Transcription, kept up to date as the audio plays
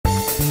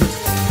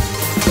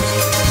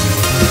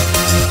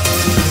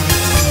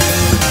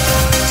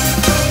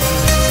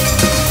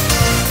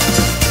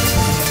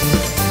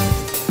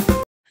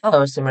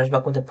Hello, Simmers.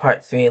 Welcome to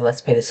part 3 of Let's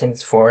Play The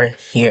Sims 4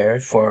 here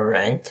for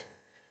rent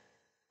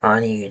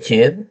on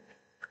YouTube.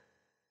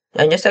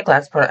 And just like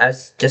last part, I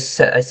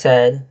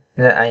said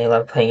that I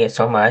love playing it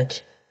so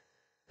much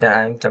that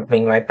I'm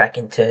jumping right back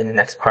into the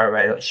next part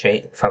right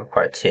straight from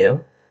part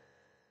 2.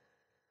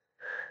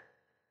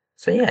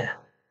 So yeah,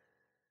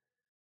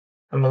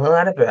 I'm a little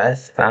out of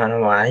breath, but I don't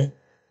know why.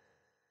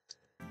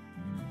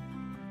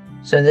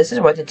 So this is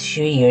what the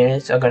 2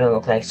 units are going to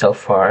look like so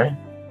far.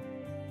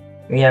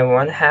 We have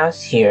one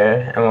house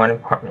here and one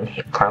apartment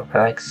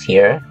complex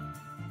here.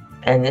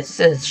 And this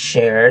is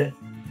shared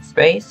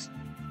space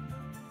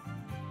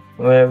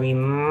where we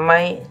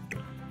might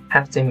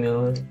have to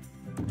move.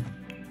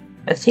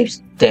 Let's see if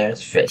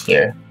stairs fit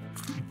here.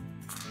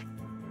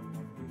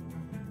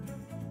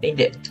 They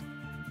did.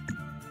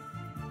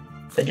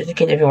 So just in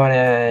case if you want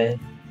to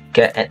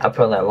get an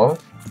upper level,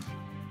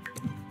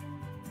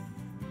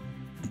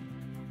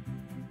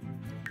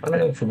 I'm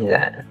gonna do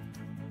that.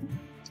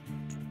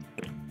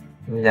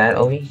 Do that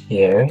over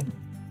here.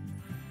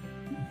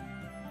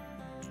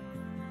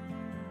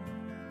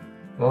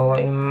 Well,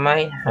 what you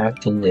might have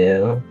to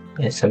do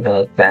is something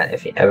like that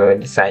if you ever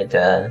decide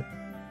to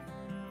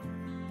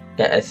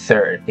get a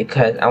third,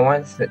 because I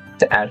want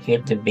out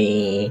here to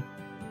be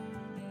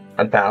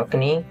a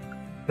balcony,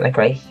 like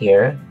right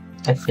here.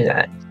 Let's do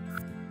that.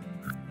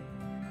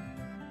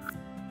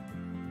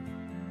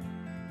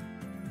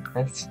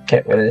 Let's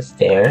get rid of the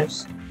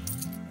stairs.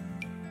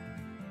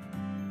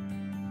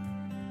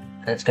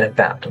 Let's get a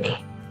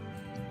balcony.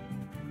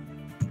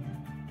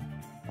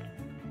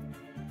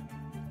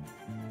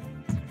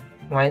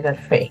 Why is that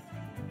free?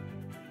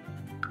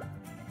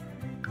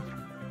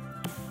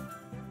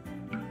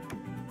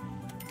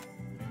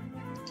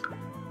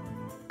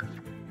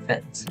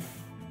 Fence.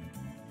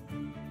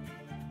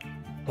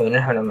 We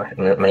don't have enough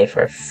money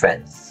for a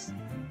fence.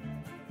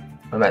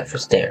 What about for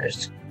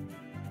stairs?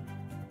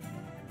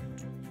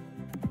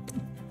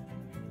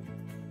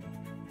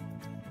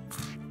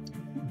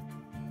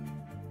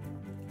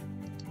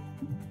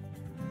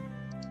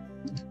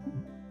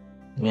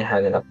 We don't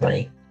have enough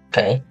money.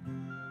 Okay.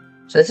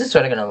 So this is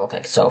what it's gonna look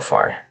like so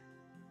far.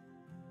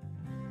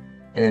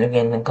 And then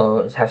we're gonna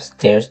go have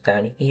stairs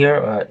down here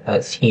or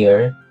us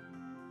here.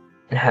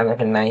 And have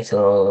like a nice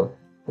little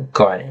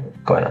garden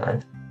going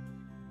on.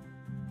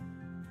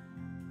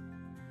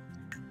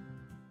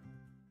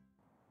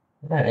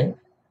 Alright.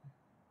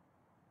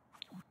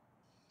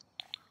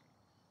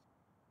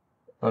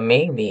 Or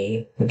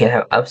maybe we can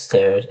have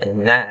upstairs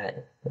and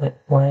that.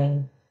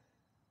 Why?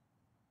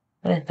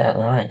 What is that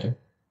line?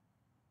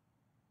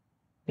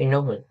 You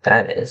know what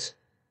that is.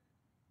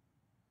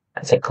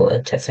 That's a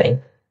glitch, I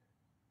think.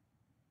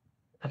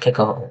 Okay,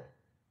 go home.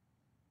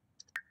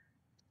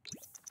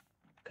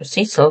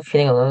 She's still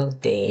feeling a little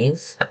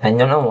dazed. I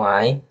don't know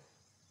why.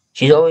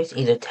 She's always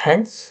either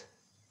tense,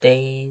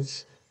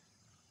 dazed,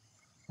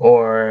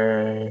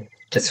 or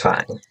just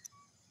fine.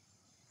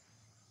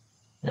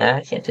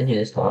 Nah, she had to do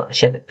this long.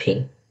 She had to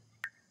pee.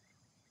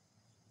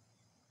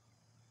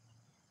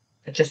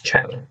 Just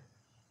traveling.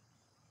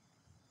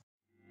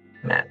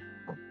 Map.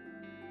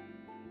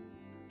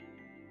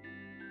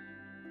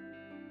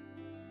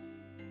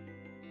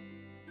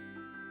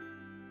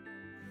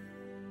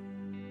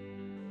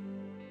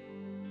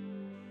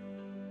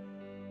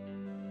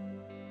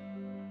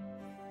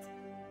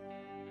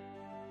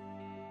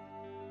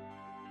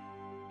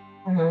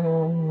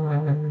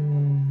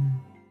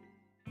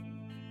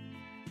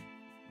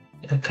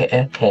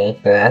 Okay,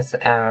 so that's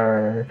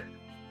our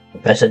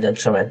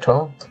residential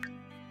rental.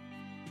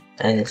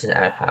 And this is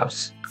our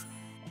house.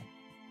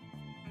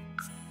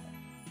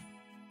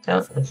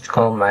 So let's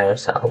go by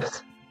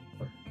ourselves.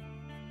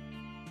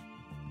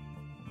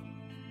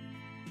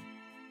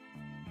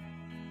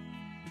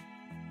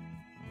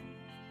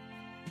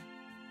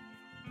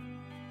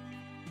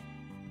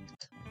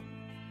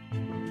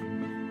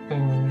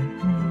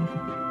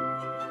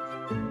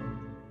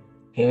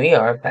 Here we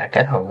are back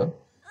at home.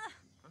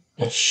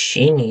 And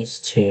she needs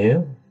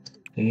to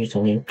use a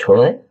new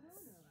toilet.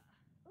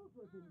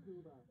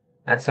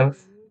 Have some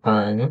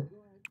fun.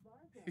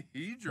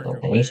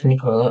 And use a new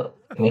toilet.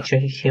 Make sure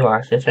she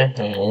washes her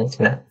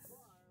hands. Now,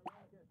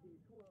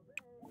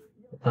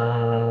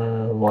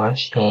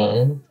 wash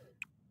hands.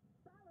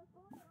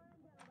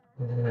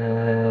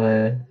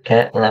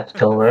 Get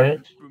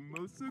leftovers.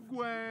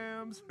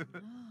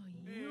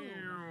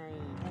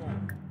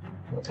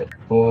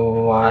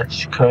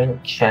 Watch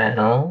current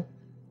channel.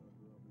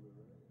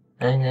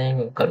 And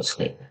then go to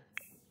sleep.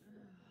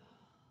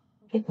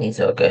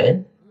 Kidneys are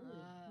good.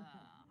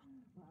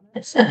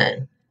 What's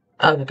that?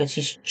 Oh, because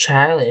she's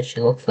childish, she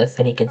looks like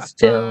that he can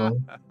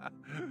still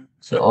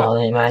see all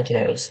the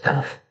imaginary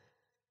stuff.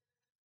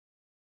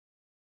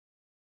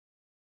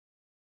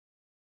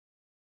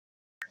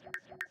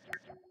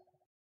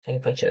 Take a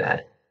picture of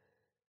that.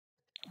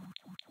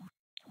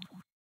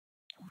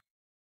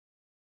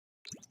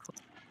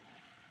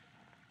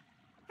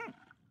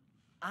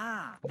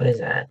 What is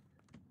that?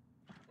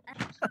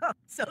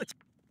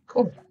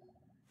 Cool.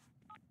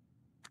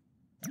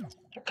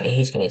 Okay,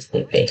 he's getting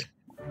sleepy.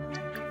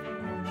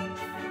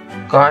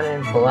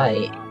 Garden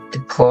Blight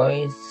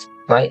deploys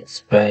blight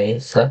spray.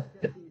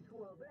 Select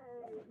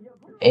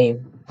a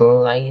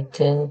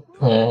blighted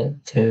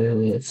plant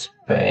to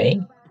spray.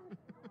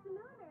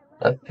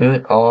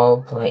 Uproot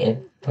all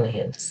blighted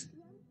plants.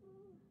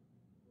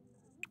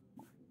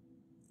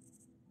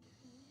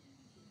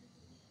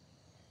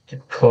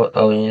 Deploy.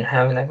 Oh, you didn't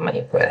have enough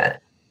money for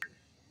that.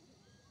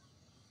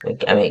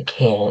 I mean,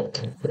 can't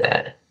do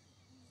that.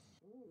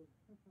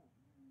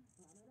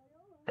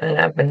 I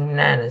got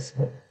bananas.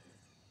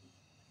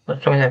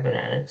 What's wrong with that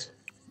bananas?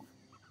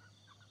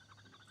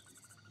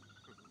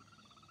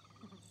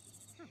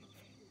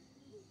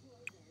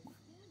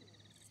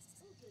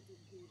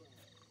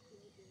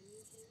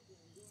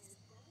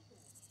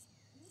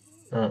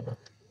 Oh.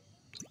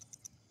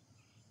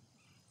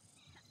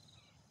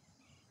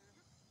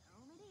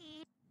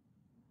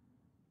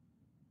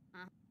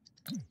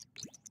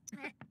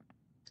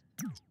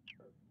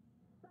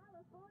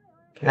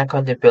 Can I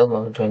call the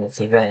Bilbo during this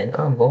event?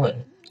 Oh boy.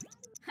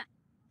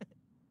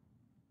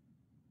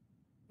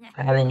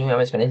 I hardly knew I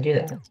was gonna do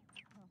that.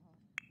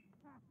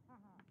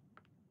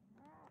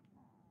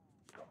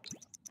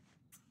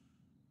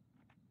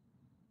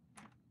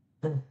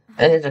 And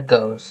there's a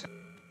ghost.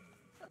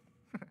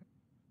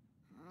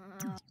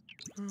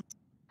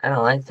 I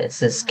don't like this.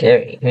 This is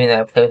scary. Even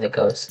though I play with a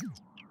ghost.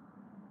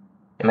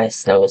 In my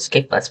snow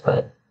escape let's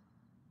play.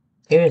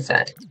 Who is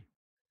that?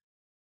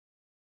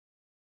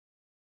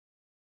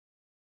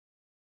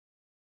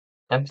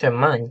 Dr.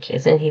 Munch.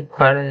 Isn't he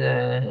part of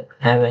the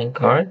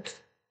avant-garde?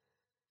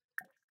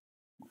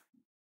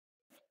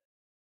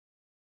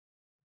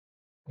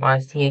 Why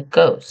is he a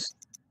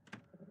ghost?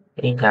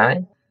 Did he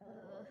die?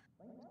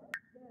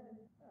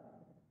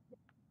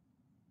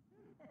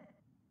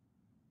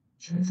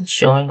 Isn't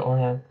showing all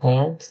our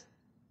plans?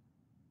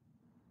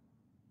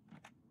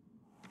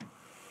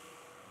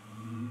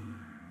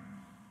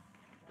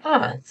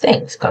 Ah,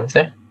 thanks,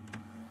 Gunther.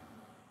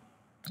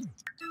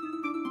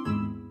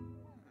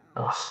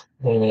 Oh,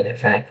 we need a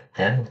vac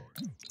now.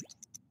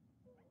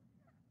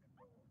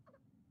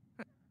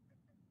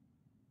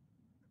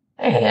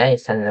 Hey, I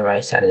stand on the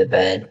right side of the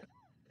bed.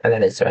 Oh,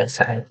 that is the right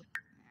side.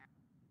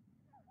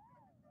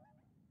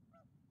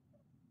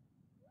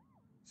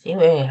 See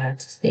where you have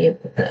to sleep?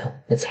 No,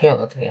 his hair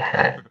looks like a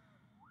hat.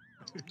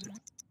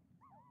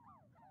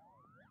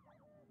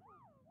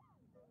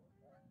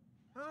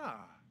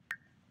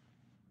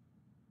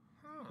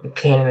 You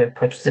can't even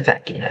purchase a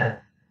vacuum now.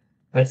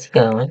 Where's he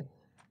going?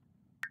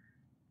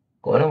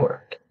 Going to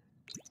work.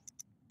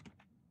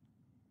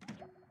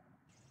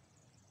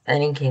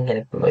 And he can get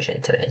a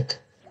promotion today.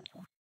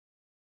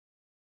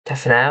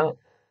 Tough it out.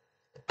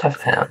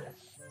 Tough it out.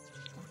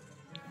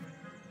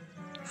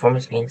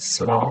 Performance means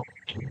small.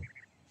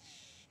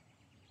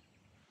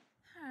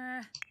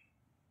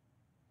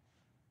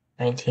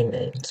 19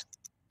 minutes.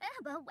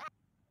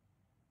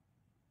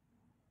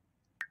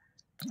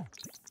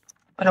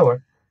 Go to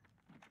work.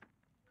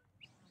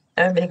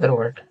 Everybody go to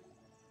work.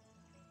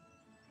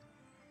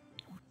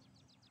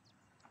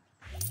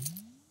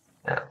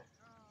 Oh.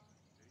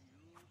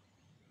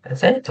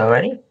 That's it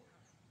already?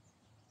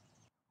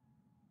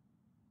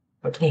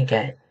 What can you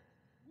get?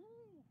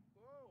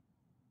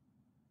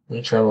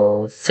 Reach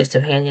level 6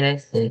 of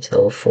handiness, and reach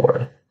level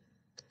 4.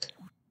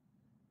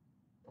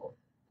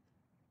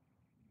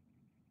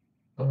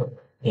 Oh,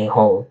 the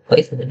whole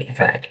place is to be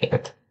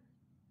vacuumed.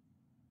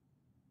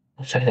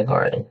 Let's check the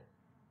garden.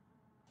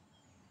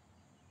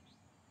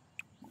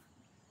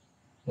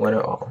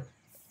 Water all.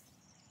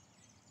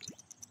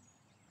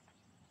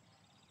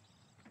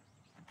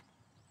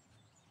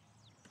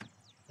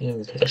 You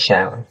need to take a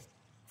shower.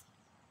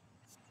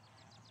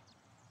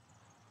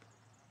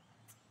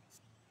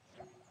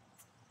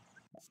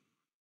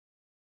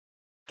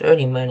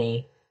 Dirty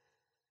money.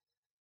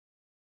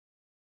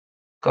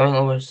 Going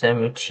over some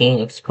routine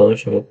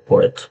exposure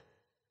report.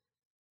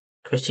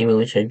 Christy will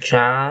lose her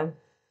job.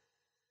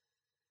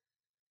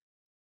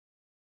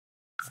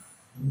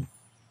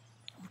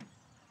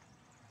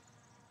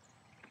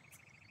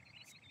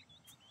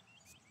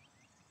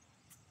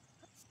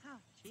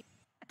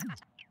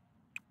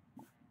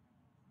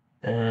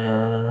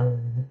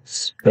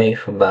 Spray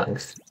for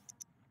bugs.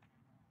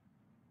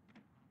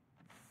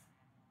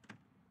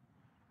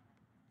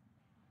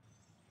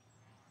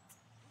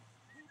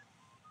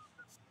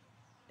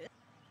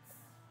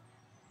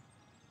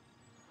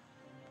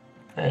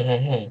 Hey, hey,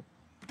 hey.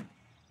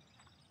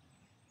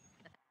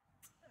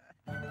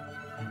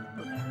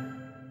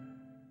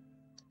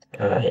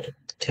 Alright,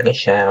 take a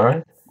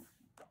shower.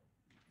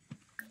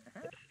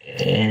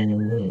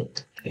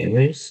 And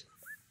use.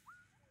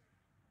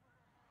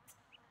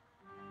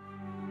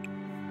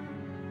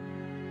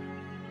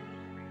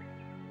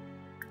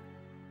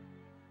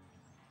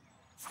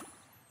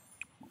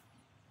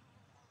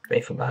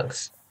 Spray for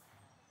bugs.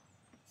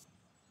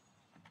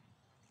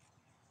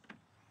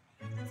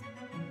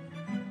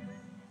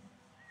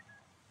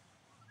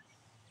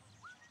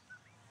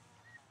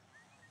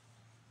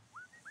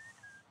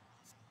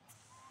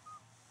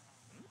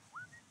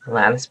 A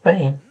lot of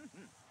spraying.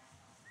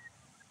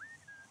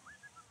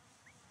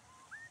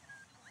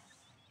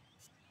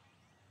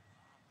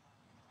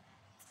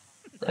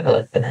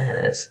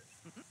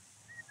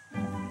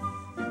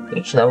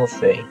 Reach level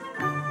 3.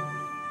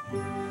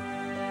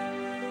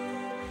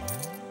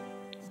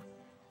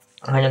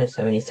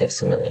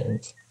 176 million.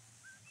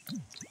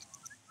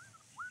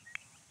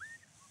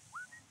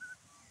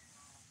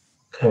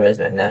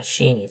 Charisma. Now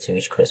she needs to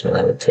reach charisma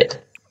level 2.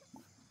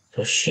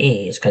 So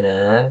she is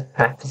gonna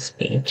practice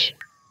speech.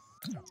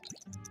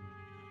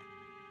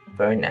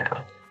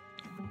 Burnout.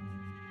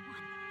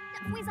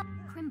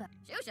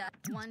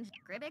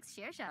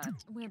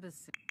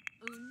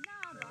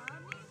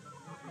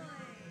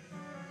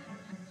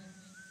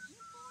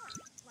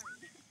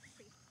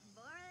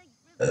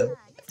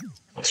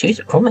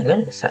 She's, oh my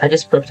goodness, I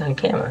just burped on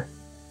camera.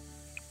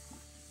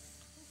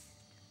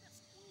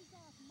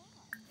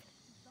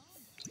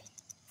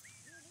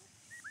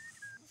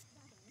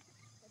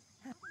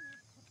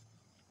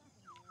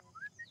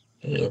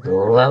 He's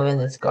loving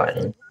this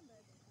garden.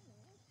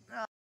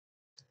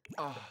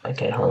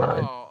 Okay, hold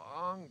on.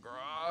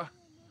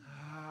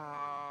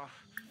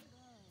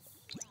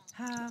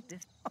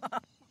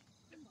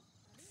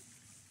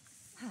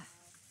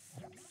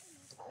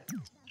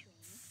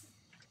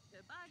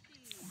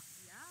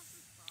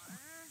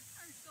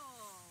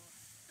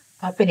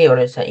 Property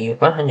order sent you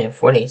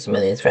 148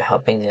 million for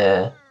helping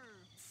to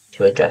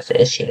address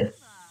the issue.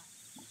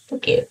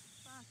 Thank you.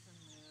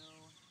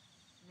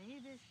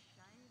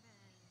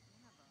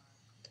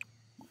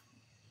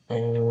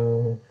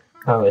 And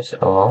that was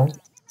all.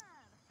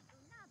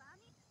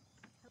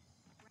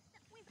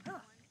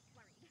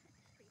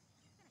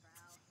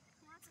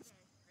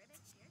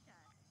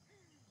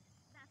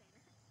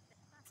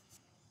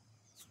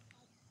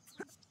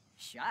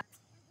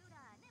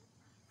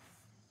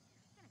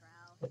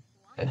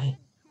 Okay.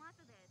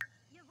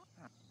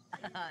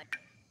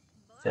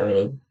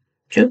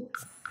 72.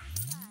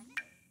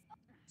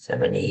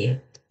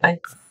 75.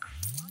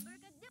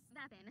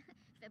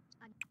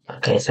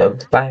 Okay, so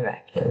buy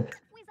vacuum.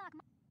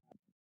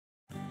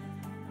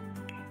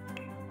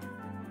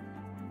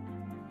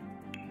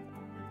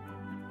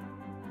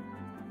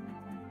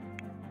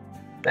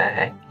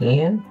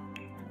 Vacuum.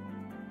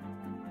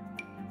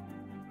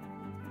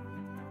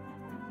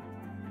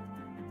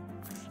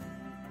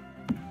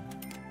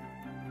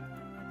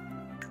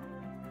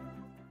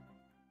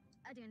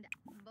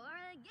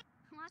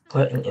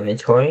 Put in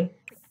inventory.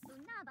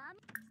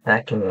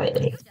 Vacuum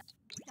lightning.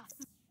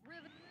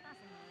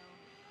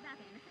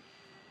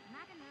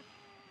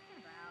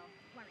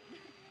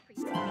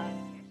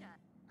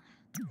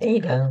 There you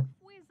go.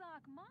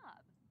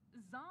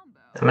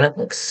 I'm gonna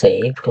click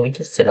save because we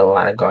just did a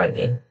lot of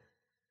gardening.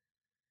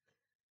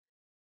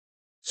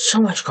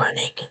 So much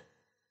gardening.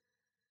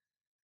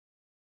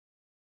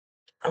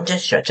 I'm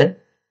just stretching.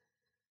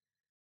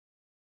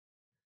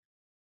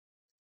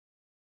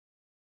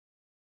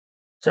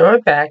 So we're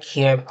back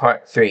here in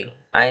part 3.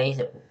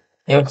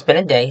 It's been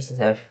a day since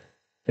I've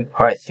done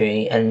part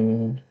 3,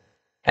 and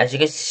as you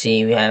can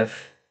see, we have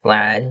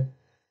Vlad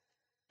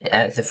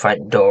at the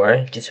front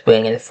door, just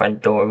waiting at the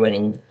front door,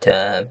 waiting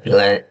to be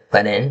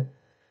let in.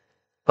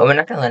 But we're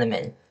not gonna let him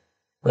in.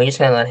 We're just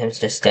gonna let him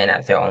just stand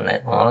out there all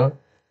night long.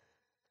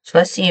 So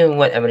let's see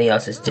what everybody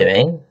else is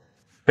doing.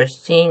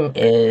 Christine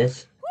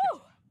is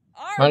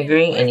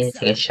hungry and needs to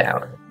take a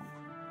shower.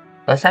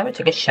 Let's have her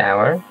take a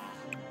shower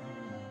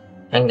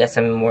and get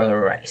some more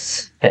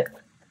rice. Okay.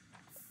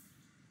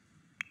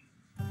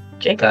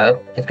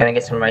 Jacob is gonna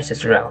get some rice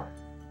as well.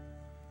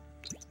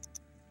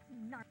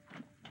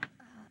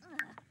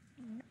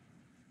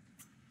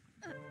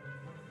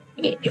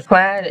 Your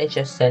Vlad is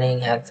just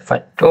sitting at the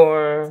front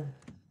door,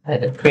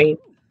 like a creep.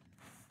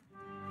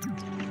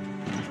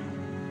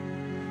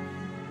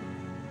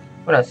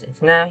 What else?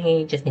 It's now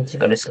he just needs to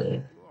go to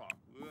sleep.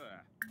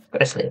 Go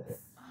to sleep.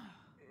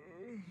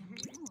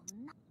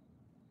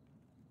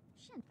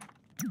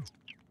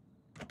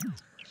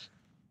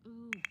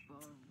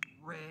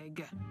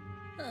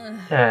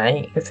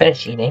 Alright, you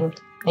finished eating.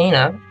 And you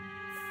know,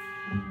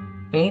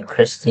 you,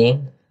 Christy,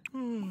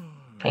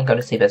 can go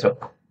to sleep as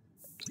well.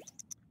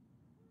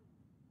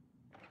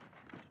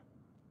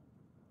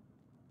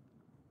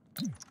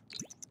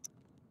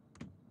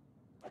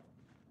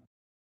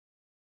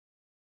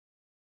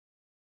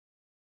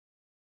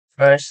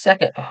 For a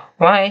second,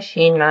 why is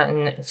she not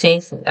in? See,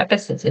 I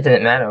guess it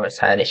doesn't matter what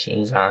side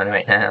she's on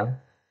right now.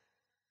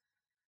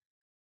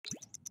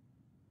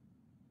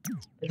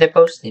 They're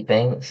both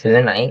sleeping through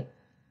the night.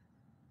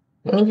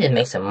 We need to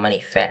make some money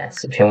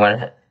fast if you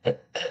want to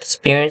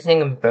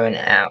experiencing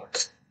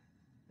burnout.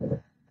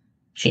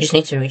 She just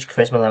needs to reach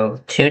charisma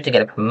level 2 to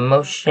get a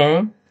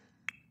promotion.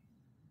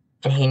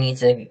 And he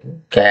needs to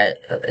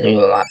do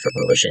a lot for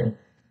promotion.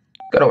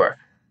 Go to work.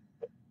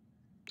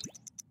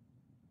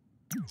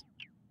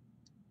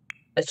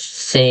 Let's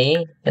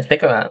see. Let's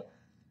pick her up.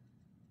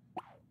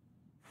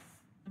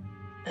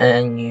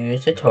 And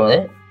use the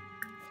toilet.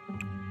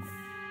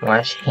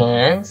 Wash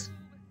hands.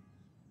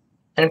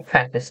 And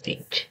practice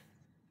speech.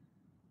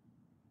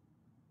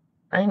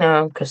 I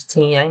know,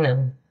 Christine, I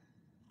know.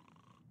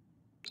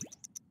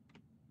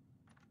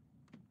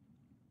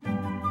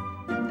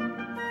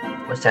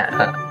 What's that?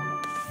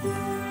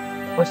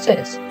 What's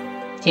this?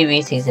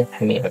 TV season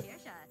premiere.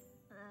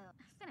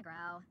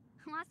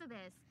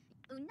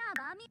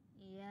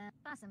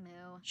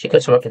 She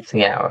goes to work in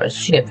 3 hours.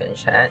 She can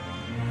finish that.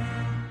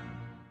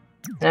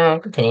 No,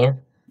 continue.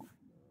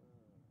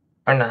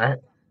 Or not.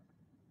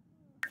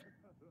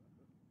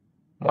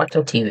 Watch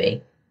some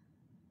TV.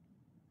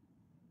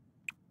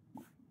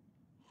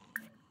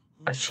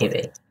 Watch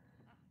TV.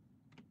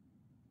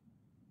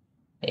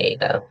 There you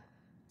go.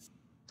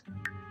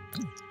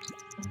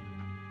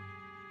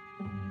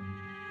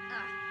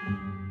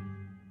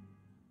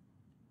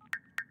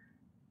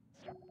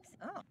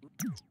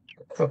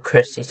 For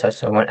Christy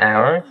starts in 1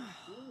 hour.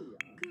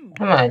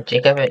 Come on,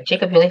 Jacob.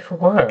 Jacob, you're late for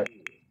work.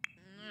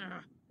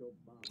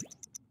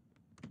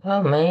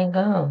 Oh, man,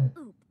 go.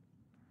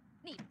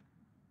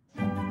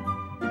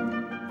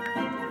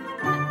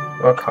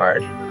 Work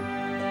hard.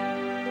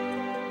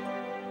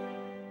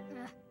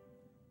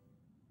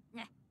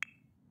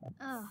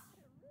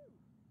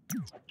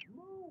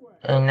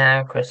 And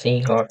now, Christy,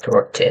 you go off to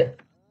work too.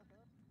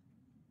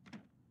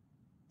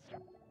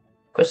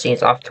 Christy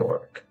is off to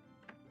work.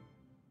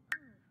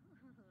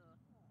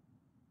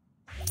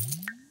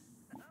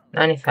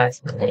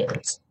 95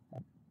 millions.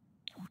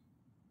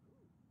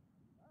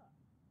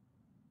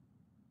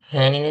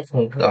 Handing it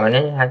to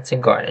garden, that's a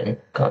garden.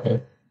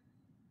 Garden.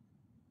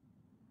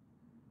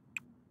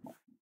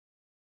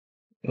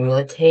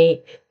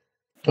 Militate,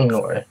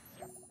 ignore.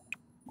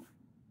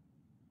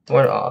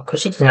 Or all,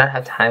 because she does not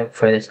have time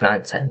for this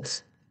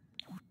nonsense.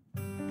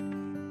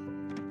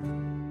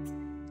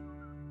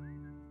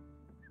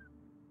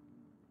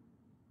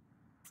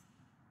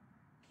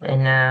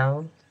 And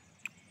now,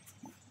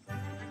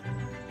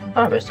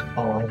 harvest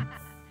all.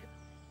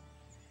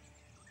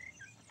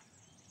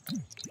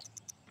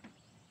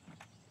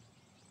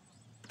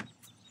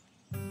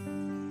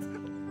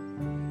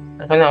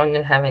 I don't know, I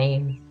didn't have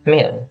any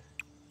mail.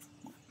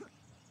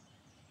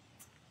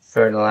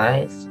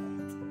 Fertilize.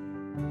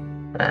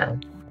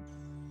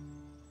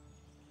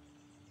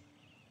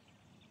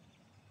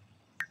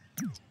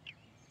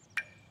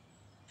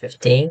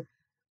 50.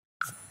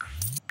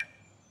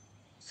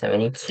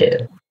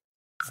 72.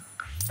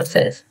 What's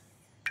this?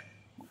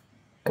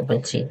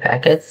 Open seed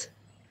packets.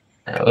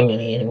 I don't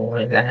need any more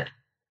of that.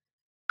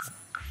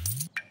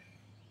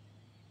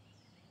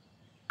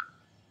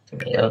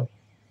 Tomato.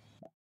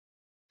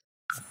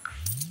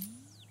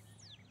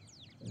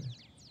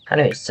 How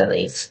do we sell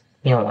these?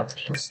 You don't want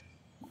these.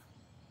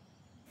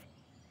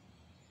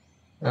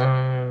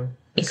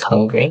 He's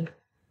hungry.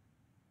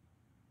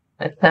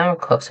 I now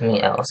cook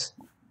something else.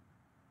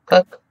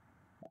 Cook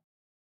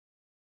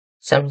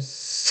some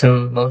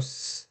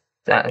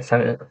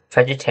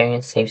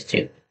vegetarian safe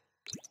stew.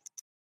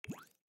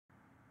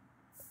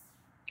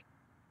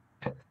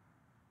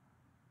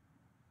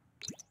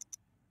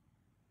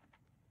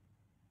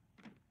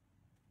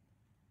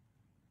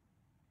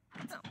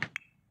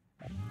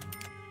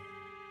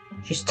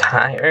 She's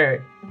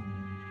tired.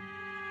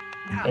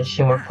 And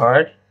she work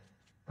hard?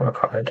 Work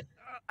hard.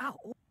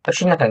 But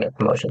she's not gonna get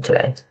promotion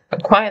today.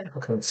 Acquire the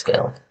cooking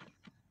skill.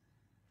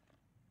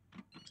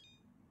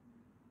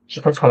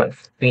 She comes home in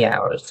 3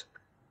 hours.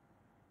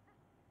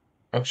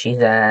 And she's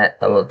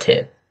at level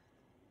 2.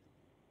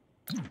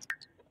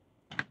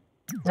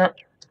 No.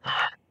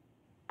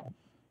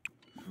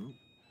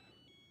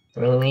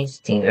 Release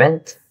the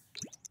event.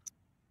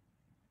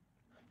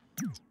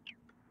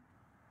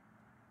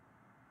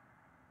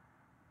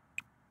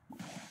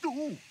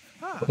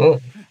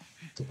 Ooh.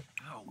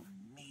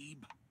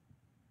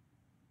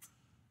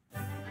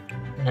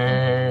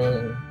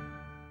 And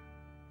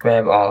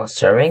grab all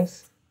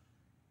servings.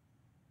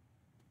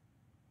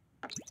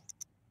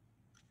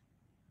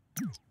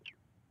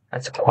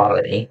 That's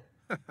quality.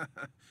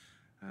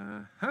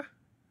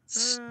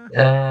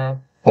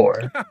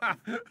 4.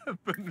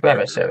 Grab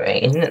a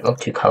serving. It didn't look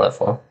too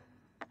colorful.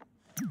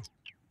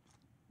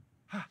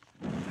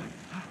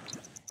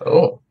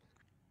 Oh.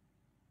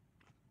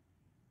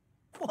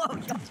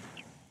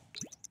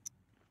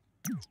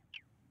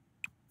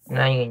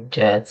 Now you can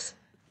just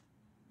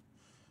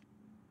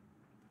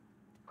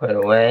put it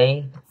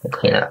away and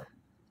clean up.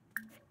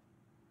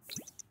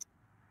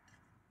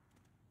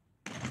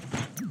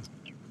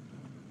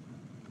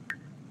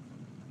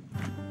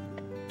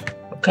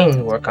 What can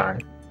you work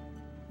on?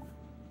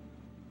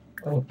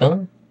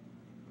 Open.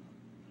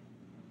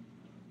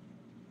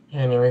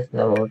 And it was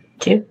level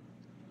 2,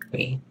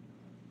 3.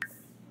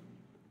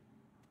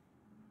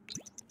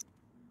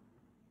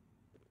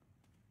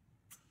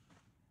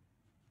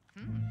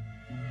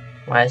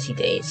 Why is he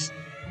dazed?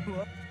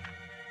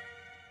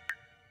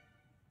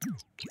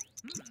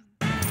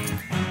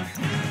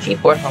 She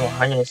bought from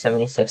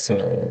 176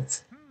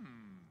 millions.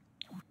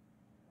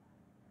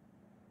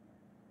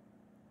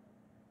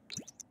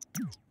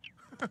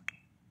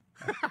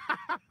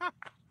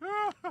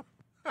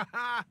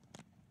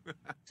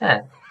 What's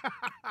that?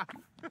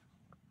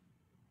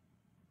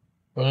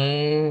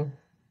 Clean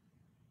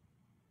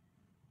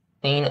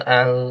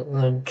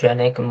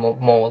allergenic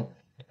mold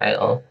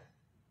title.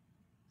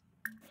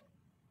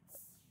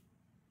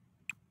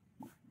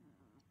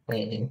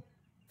 Clean.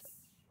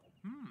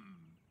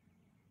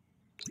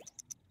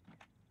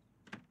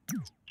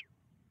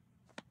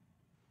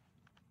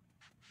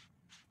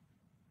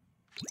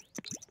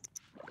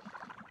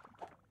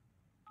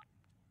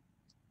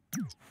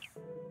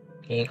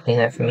 Can you clean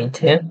that for me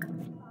too?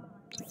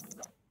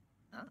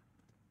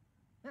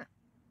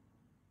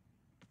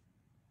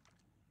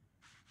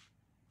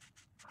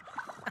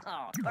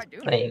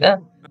 There you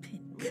go.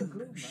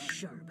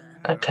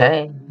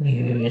 Okay,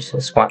 use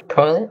the squat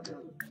toilet.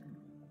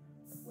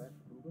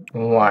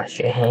 Wash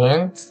your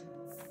hands.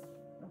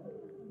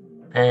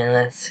 And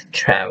let's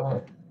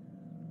travel.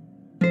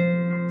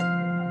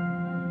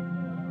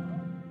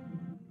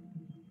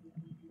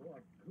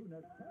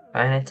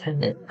 Find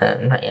attendant.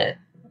 Not yet.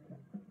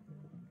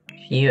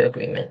 View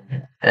agreement.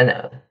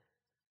 No.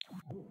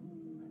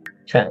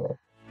 Travel.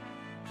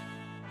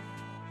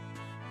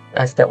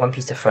 That's that one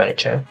piece of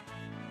furniture.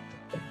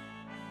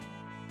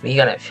 We're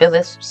gonna fill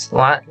this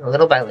slot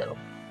little by little.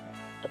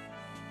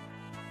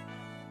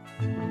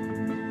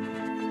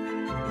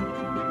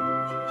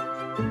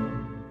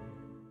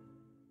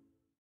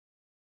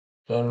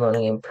 Game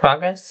loading in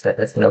progress, so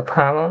that's no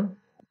problem.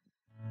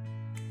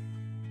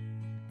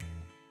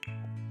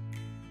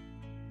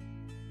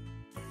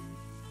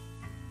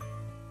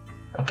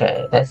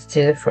 Okay, let's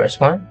do the first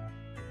one.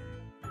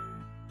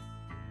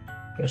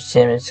 Your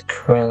sim is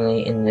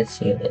currently in this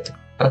unit.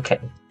 Okay.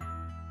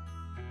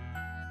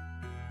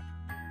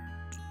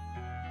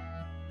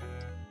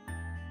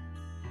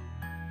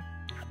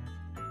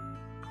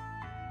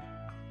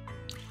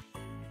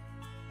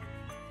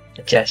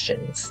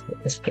 Suggestions.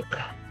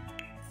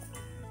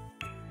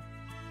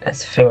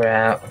 Let's figure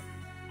out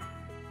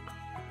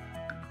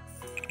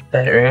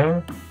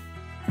bedroom.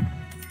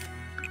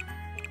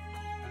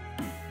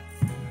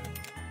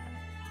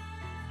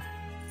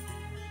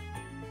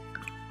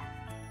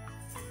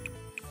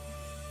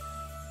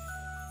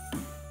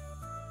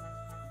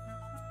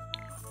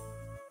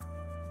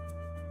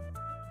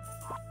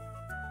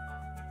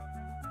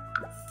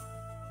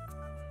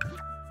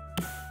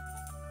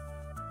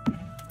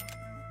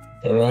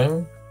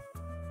 Doing.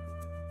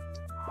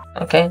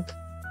 Okay.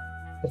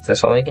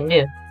 That's all we can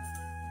do.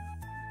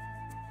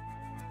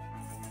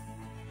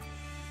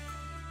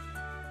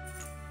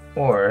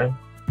 Or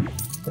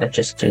let's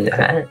just do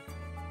that.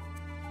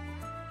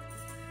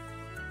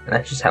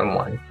 Let's just have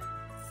one.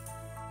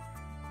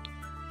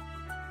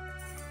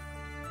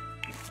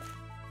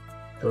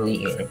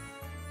 Delete unit.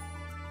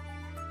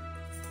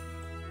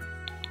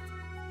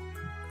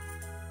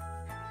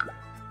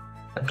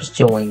 I'm just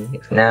doing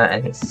it now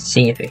and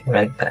see if we can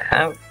rent that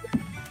out.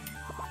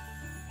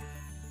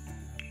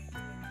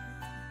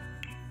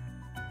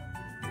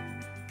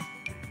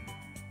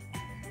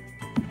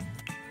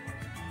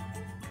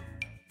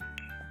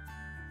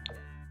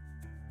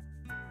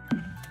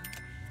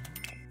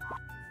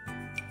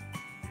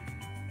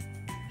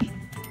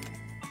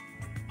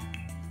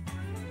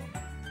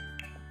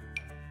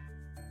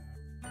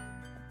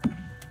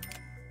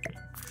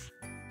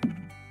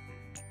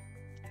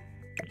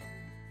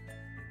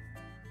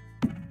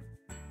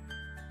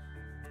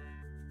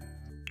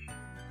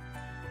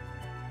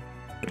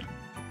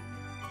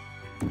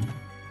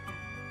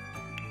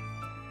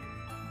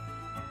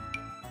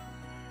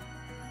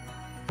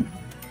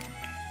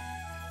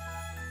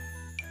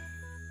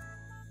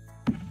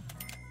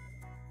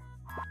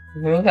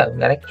 Here we go, we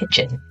got a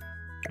kitchen.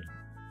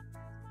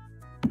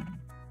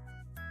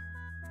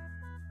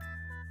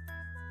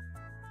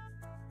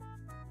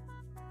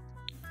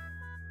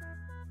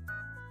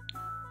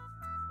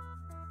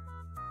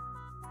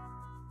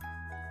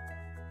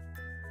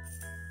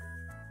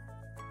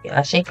 We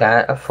actually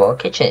got a full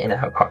kitchen in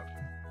our apartment.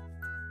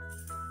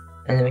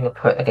 And then we can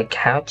put like a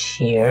couch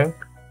here.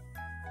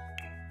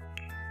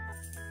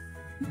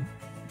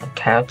 A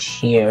couch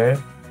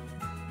here.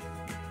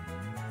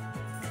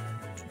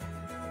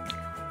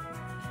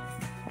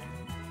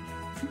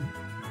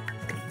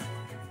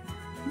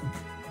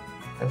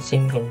 Let's see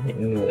if we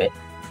can move it.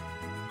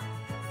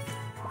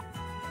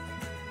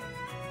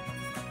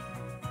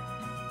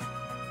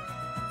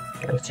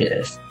 Let's do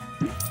this.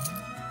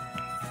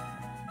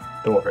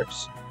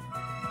 Doors.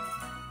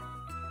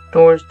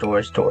 Doors,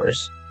 doors,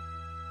 doors.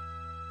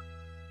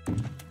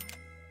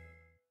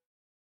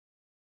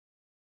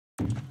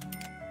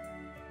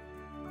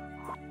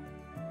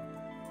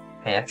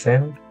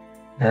 Bathroom.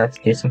 Now let's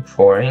do some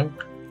flooring.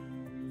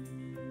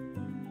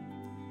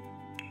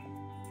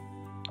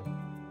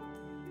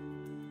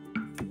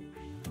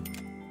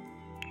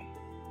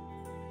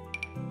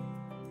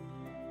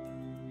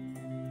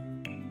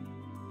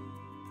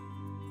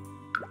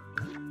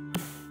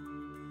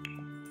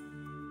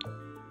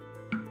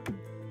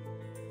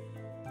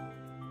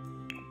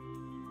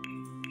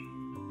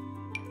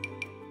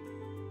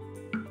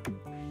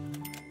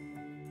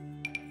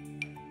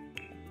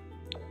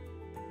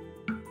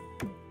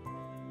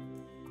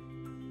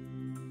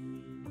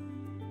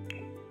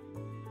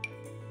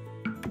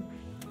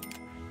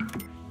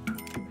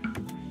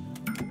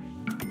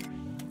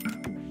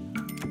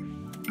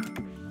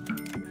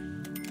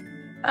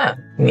 Ah,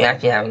 we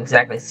actually have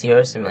exactly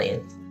 0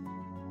 civilians.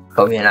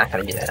 But we are not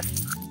gonna do that.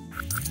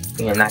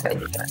 We are not gonna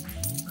do that.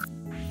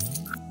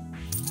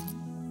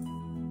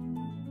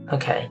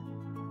 Okay.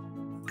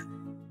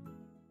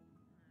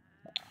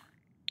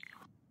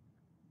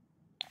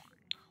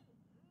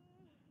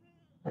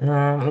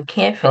 We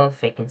can't fill a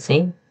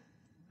vacancy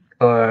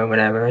or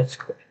whatever it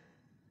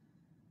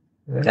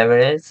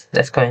is.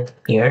 Let's go in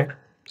here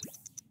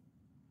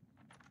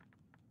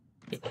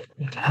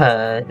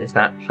because it's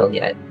not filled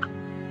yet.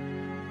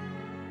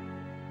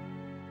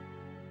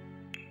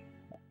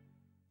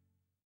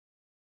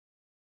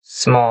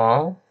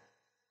 Small,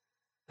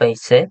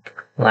 basic,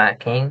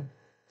 lacking.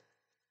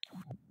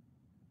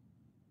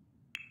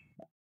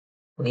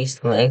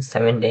 Least legs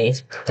 7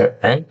 days per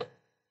rent.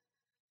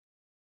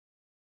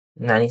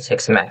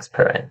 96 max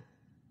per rent.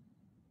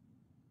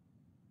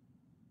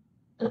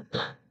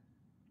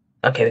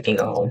 Okay, we can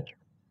go home.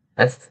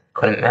 Let's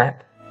go to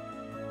map.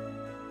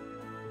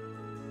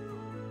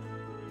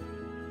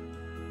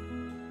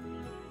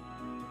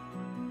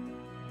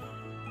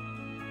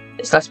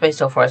 This let's play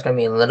so far is going to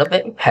be a little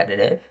bit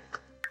repetitive.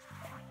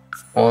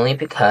 Only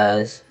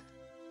because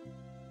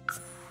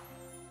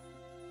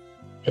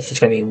it's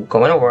just going to be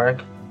going to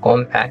work,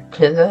 going back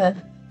to the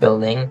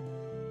building,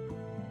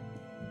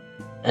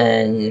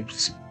 and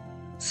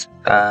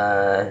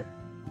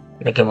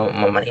making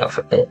more money off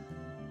of it.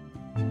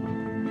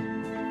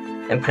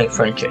 And putting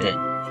furniture in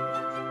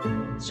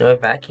it. So we're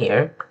back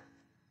here.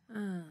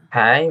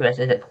 Hi,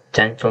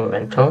 residential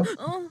rental.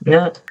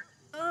 No.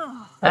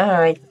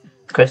 Alright,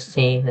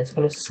 Christy, let's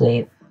go to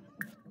sleep.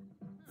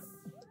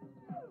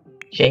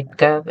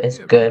 Jacob is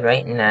good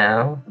right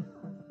now.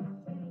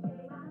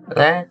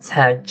 Let's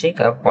have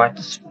Jacob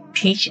watch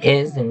Peach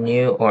is the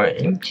New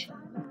Orange.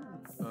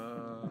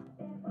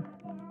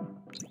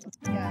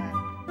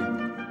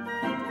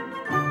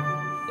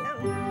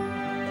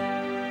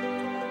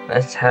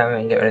 Let's have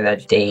him get rid of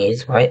that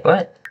daze. Wait,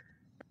 what?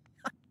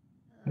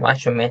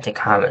 Watch romantic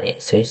comedy.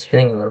 So he's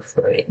feeling a little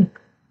flirty.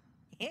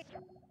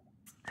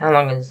 How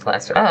long does this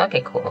last? Oh,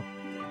 okay, cool.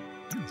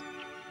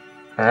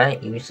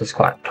 Alright, use the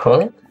squat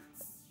toilet.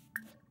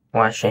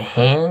 Wash your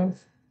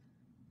hands.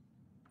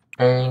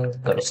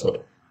 And go to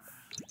sleep.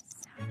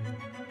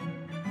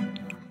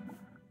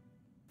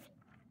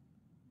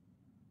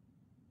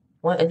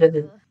 What is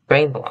the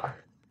brain block?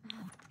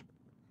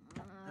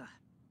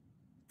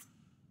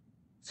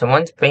 So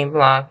one's brain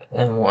block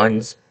and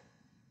one's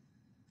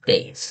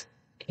daze.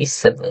 These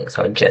siblings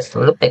are just a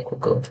little bit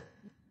cuckoo.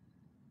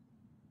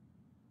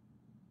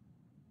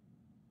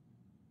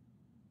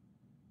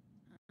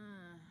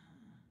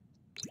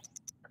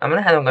 I'm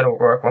gonna have them go to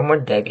work one more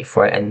day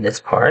before I end this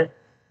part.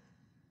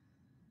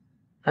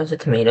 How's the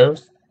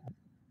tomatoes?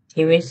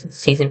 TV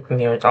season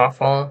premiere is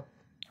awful.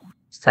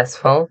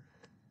 Successful.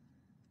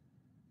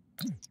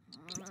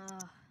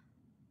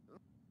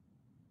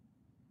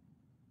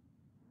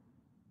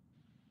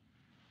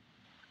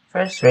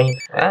 First ring.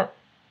 Ah.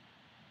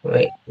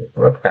 Wait,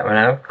 work that one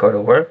out. Go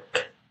to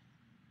work.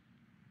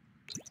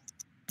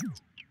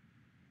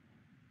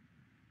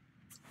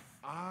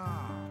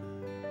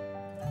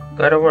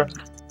 Go to work.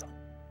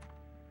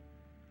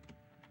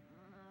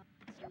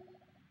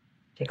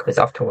 Take quiz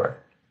off to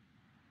work.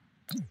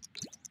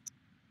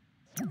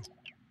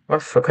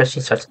 Work for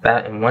Christian starts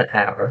about in 1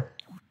 hour.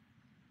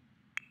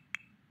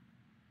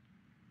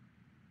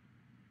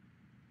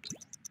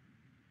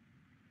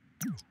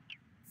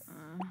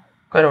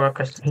 Go to work,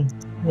 Christine.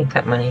 Make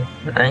that money.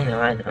 I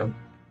know.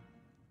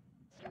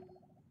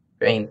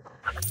 Brain.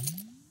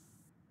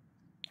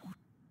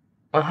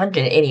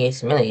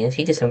 188 million.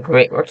 He did some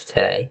great work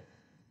today.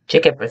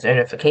 Jacob was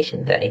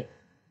notification day.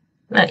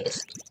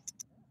 Nice.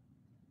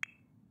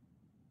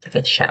 Take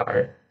a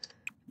shower.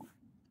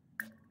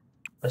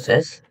 What's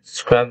this?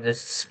 Scrub the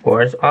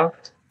spores off.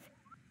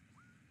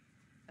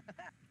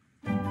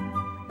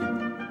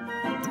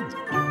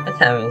 Let's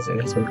have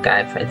some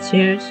guy friends.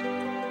 Here's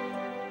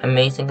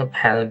amazing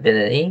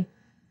compatibility.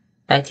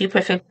 Like 2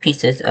 perfect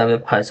pieces of a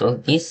puzzle,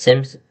 these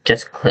sims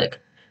just click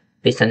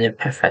based on their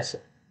preferences.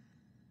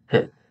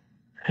 They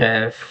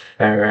have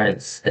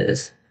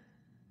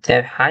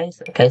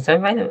highest. Okay, so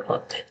invite them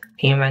over.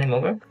 Can you invite them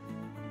over?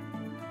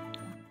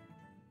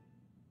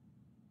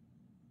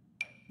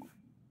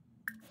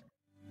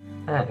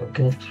 Oh,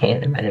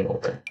 can't invite him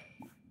over.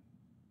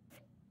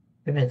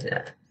 Who is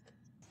that?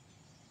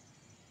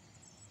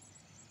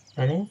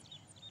 Jenny?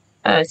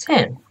 Oh, it's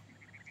him.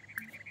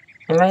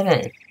 Invite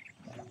in.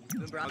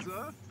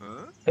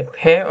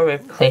 Repair or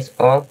replace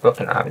all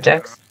broken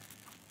objects.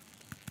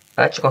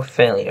 Electrical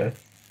failure.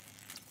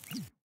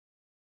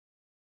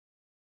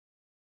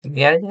 You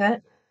gotta do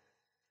that?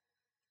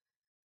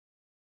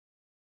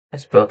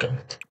 That's broken.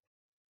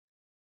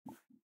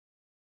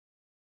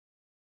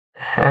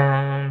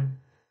 Um.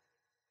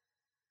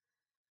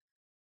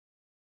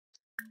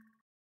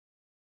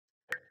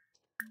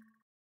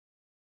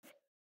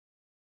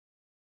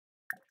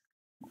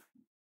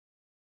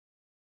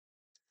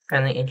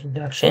 Friendly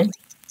introduction.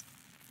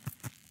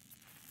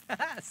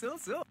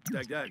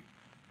 Dag.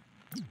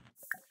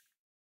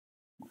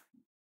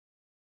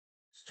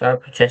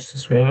 Start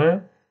purchase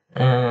rumor.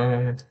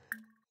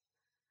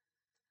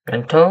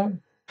 Rental.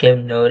 Give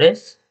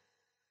notice.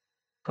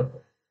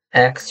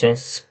 Ask to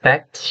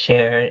inspect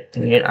shared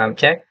unit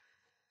object.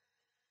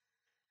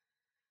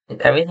 Is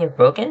everything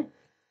broken?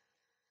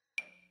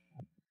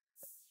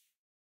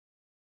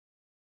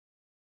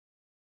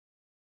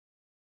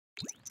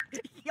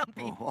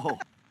 Oh,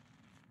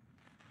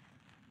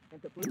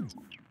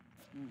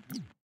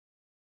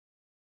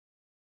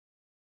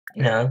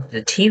 No,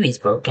 the TV's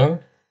broken.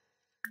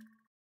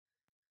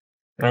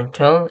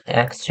 Rental,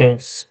 X to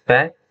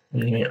inspect,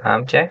 unit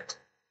object.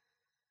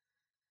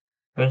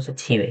 Where's the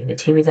TV? The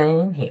TV's not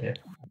in here.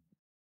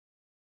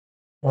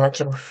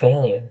 Electrical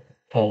failure.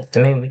 Okay,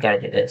 so maybe we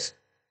gotta do this.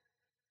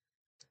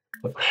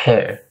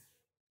 Repair.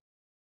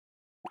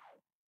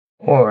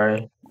 Or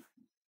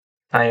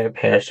tire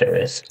repair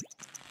service.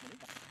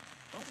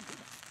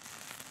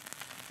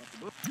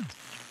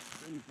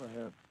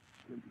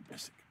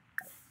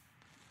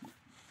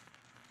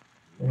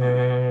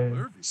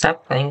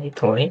 Stop playing the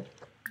toy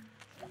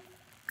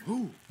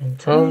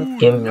until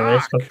given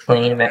notice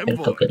complain about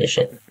medical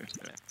condition.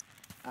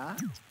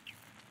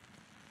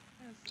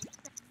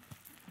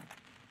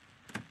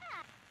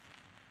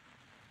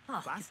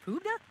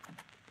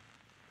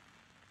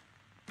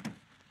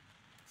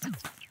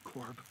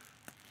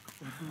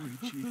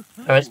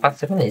 Our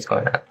responsibility is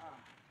going up.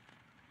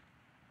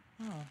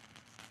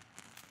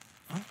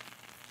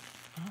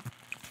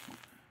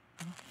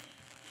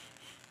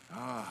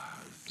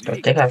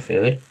 Don't take our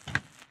food.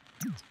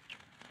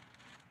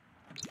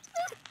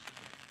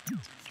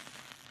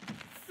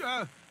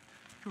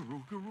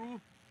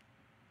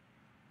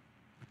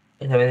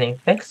 Is everything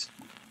fixed?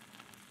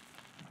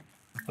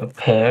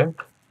 Repair.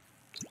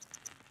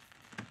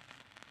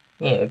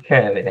 Yeah,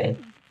 repair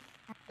everything.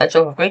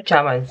 Electrical, great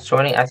job on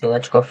sorting out the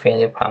electrical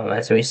failure problem.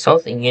 As a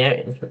result, the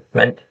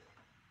unit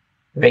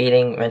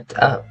rating went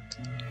up.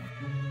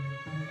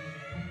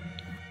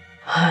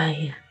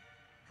 Hi.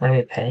 How do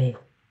we pay?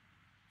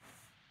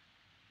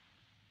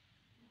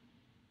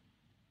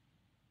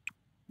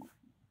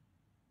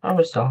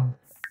 Our song.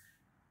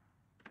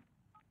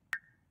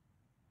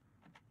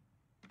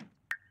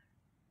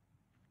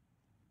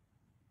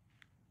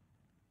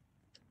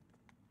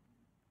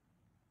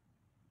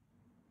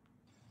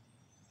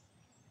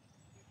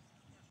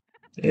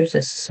 Use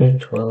a steam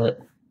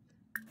toilet.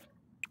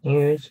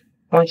 Use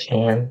wash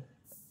hand.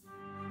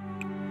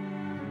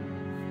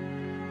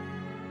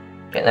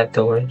 Get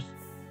leftovers.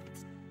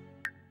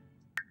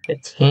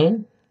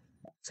 15.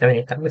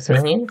 75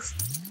 civilians.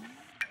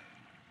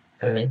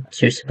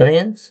 2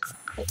 civilians.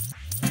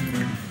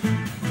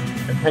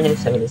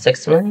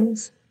 176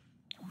 civilians.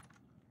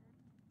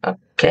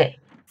 Okay.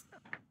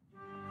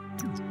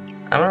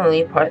 I'm gonna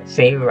leave part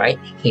 3 right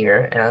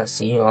here, and I'll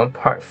see you on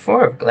part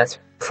 4. Let's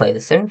play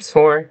The Sims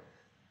 4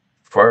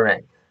 for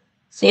rent.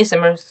 See you,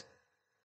 Simmers!